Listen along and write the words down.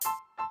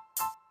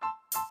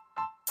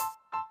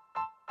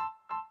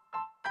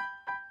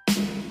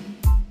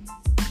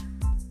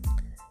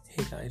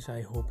Guys,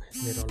 I hope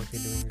that all of you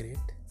doing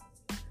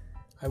great.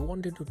 I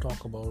wanted to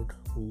talk about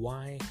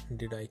why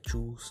did I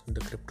choose the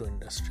crypto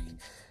industry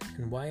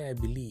and why I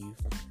believe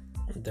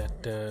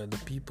that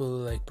the people,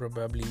 like,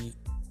 probably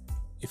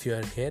if you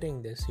are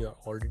hearing this, you are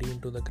already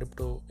into the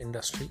crypto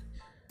industry.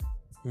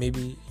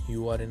 Maybe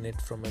you are in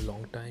it from a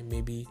long time.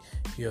 Maybe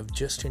you have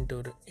just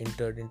entered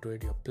into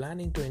it. You're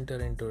planning to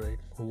enter into it.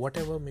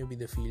 Whatever may be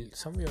the field,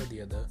 somewhere or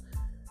the other,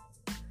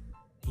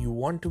 you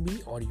want to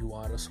be or you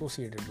are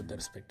associated with the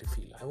respective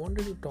field. I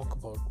wanted to talk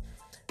about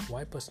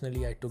why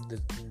personally I took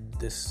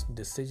this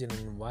decision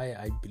and why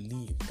I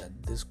believe that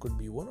this could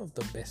be one of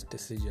the best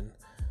decisions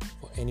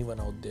for anyone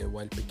out there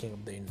while picking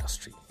up the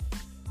industry.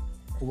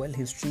 Well,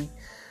 history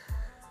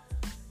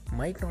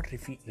might not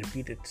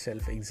repeat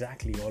itself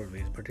exactly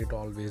always, but it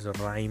always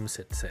rhymes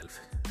itself.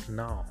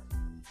 Now,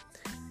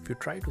 if you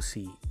try to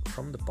see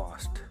from the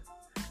past,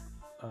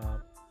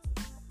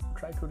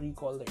 try to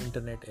recall the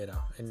internet era,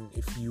 and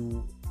if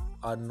you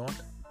are not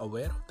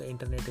aware of the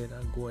internet era,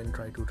 go and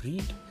try to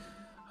read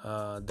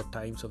the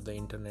times of the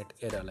internet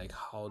era, like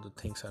how the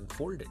things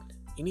unfolded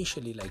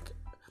initially. Like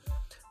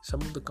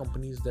some of the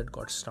companies that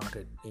got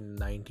started in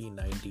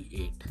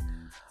 1998,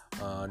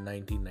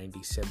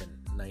 1997,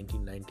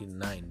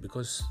 1999,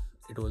 because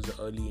it was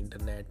the early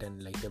internet,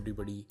 and like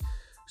everybody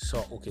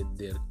saw, okay,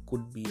 there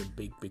could be a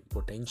big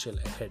potential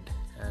ahead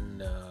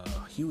and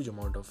a huge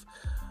amount of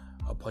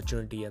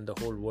opportunity, and the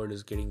whole world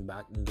is getting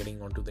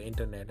onto the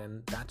internet.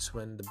 And that's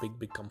when the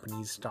big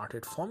companies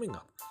started forming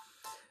up,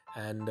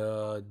 and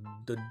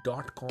the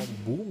 .com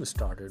boom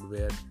started,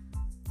 where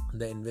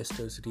the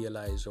investors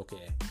realized,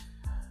 okay,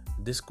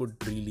 this could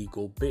really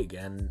go big,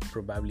 and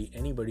probably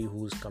anybody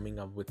who's coming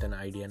up with an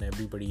idea, and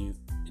everybody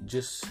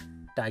just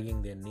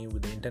tagging their name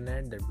with the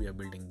internet, that we are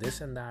building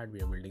this and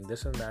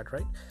that,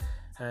 right?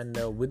 And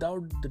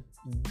without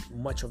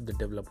much of the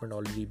development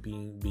already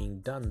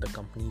being done, the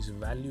company's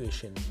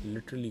valuation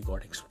literally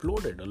got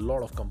exploded. A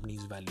lot of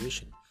companies'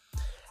 valuation,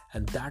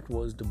 and that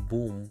was the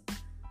boom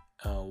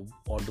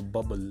or the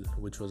bubble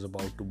which was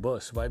about to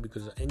burst. Why?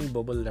 Because any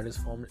bubble that is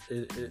formed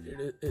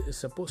is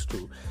supposed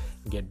to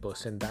get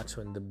burst, and that's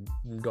when the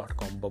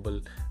 .com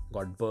bubble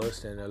got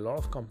burst, and a lot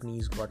of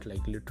companies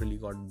literally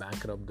got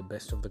bankrupt. The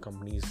best of the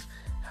companies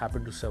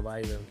happened to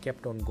survive and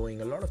kept on going.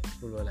 A lot of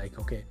people were like,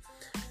 okay,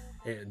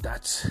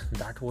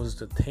 that was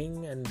the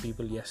thing, and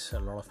a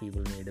lot of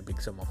people made a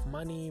big sum of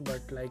money,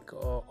 but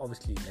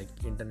obviously,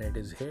 internet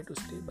is here to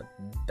stay, but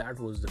that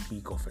was the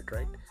peak of it,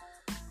 right?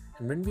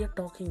 And when we are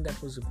talking,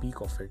 that was the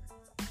peak of it,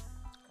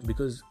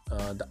 because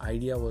the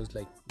idea was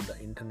the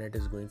internet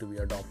is going to be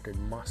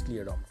massively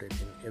adopted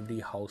in every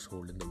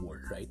household in the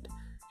world, right,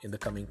 in the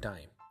coming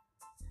time.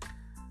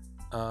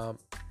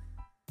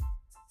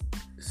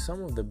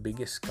 Some of the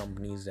biggest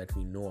companies that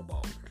we know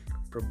about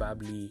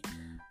probably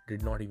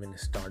did not even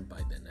start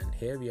by then, and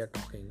here we are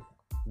talking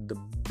the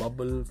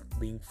bubble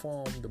being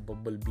formed, the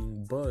bubble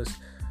being burst.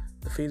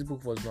 The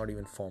Facebook was not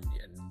even formed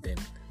yet then.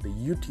 The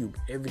YouTube,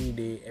 every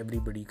day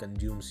everybody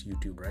consumes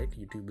YouTube, right?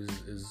 YouTube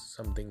is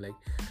something like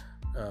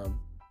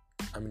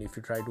if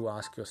you try to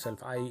ask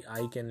yourself,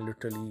 I can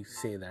literally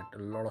say that a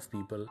lot of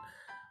people,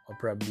 or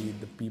probably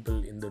the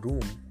people in the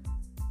room,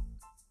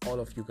 all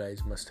of you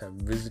guys must have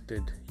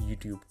visited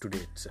YouTube today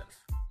itself,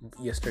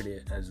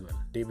 yesterday as well,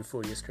 day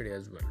before yesterday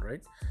as well,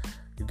 right?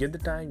 You get the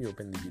time, you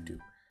open the YouTube.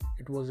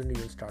 It wasn't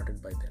even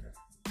started by then,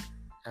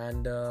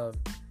 and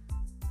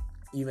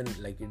even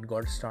it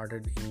got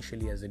started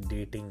initially as a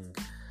dating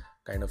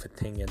kind of a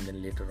thing, and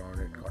then later on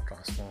it got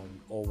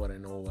transformed over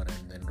and over,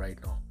 and then right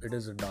now it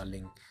is a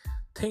darling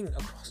thing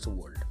across the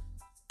world.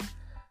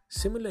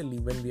 Similarly,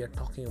 when we are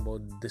talking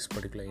about this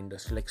particular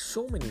industry,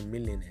 so many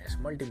millionaires,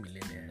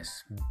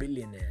 multimillionaires,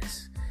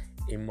 billionaires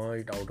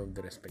emerged out of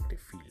the respective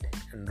field,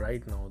 and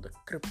right now the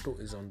crypto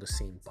is on the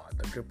same path,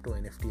 the crypto,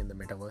 NFT, and the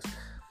metaverse.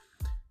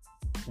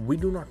 We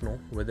do not know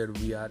whether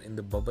we are in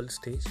the bubble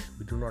stage.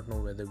 We do not know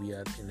whether we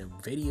are in a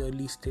very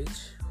early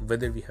stage,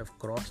 whether we have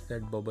crossed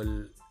that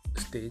bubble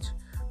stage.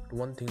 But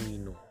one thing we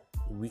know,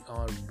 we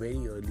are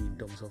very early in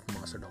terms of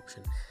mass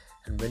adoption,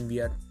 and when we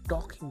are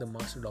talking the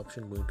mass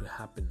adoption going to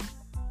happen,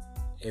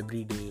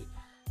 every day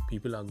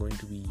people are going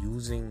to be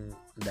using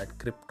that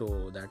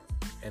crypto, that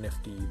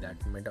NFT, that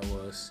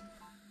metaverse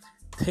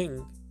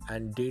thing,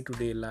 and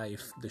day-to-day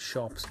life, the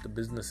shops, the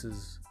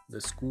businesses,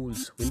 the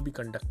schools will be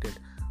conducted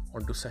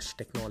onto such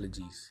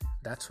technologies.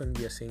 That's when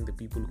we are saying the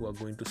people who are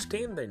going to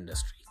stay in the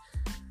industry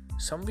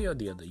some way or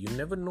the other. You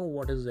never know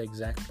what is the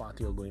exact path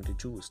you're going to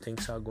choose.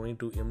 Things are going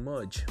to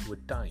emerge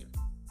with time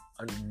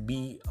and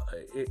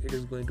it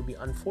is going to be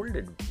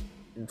unfolded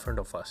in front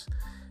of us.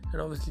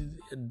 And obviously,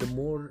 the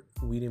more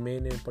we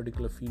remain in a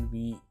particular field,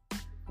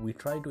 we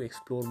try to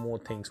explore more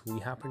things. We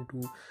happen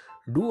to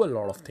do a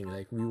lot of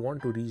things, we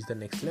want to reach the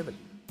next level.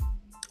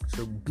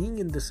 So being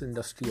in this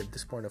industry at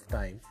this point of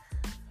time,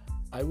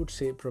 I would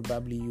say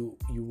probably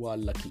you are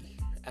lucky.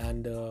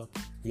 And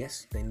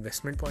yes, the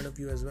investment point of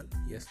view as well.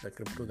 Yes, the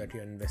crypto that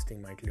you're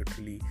investing might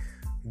literally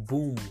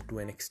boom to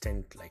an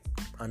extent,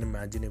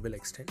 unimaginable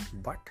extent,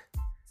 but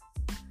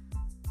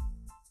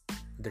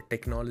the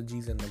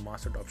technologies and the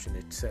mass adoption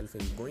itself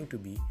is going to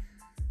be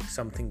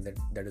something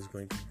that is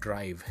going to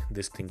drive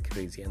this thing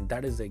crazy. And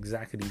that is the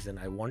exact reason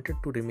I wanted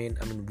to remain.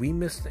 We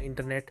missed the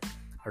internet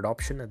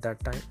adoption at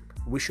that time.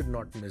 We should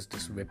not miss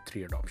this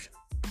Web3 adoption.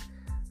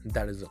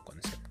 That is the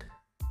concept.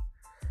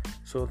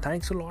 So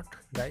thanks a lot,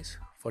 guys,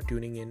 for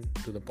tuning in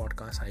to the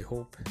podcast. I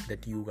hope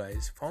that you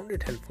guys found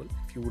it helpful.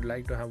 If you would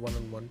like to have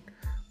one-on-one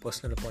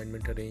personal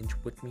appointment arranged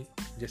with me,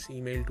 just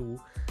email to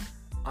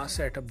us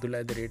at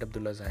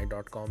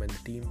abdullah@abdullahzahid.com and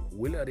the team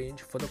will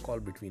arrange for the call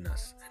between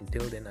us.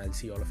 Until then, I'll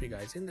see all of you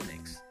guys in the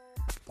next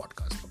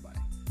podcast.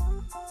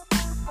 Bye-bye.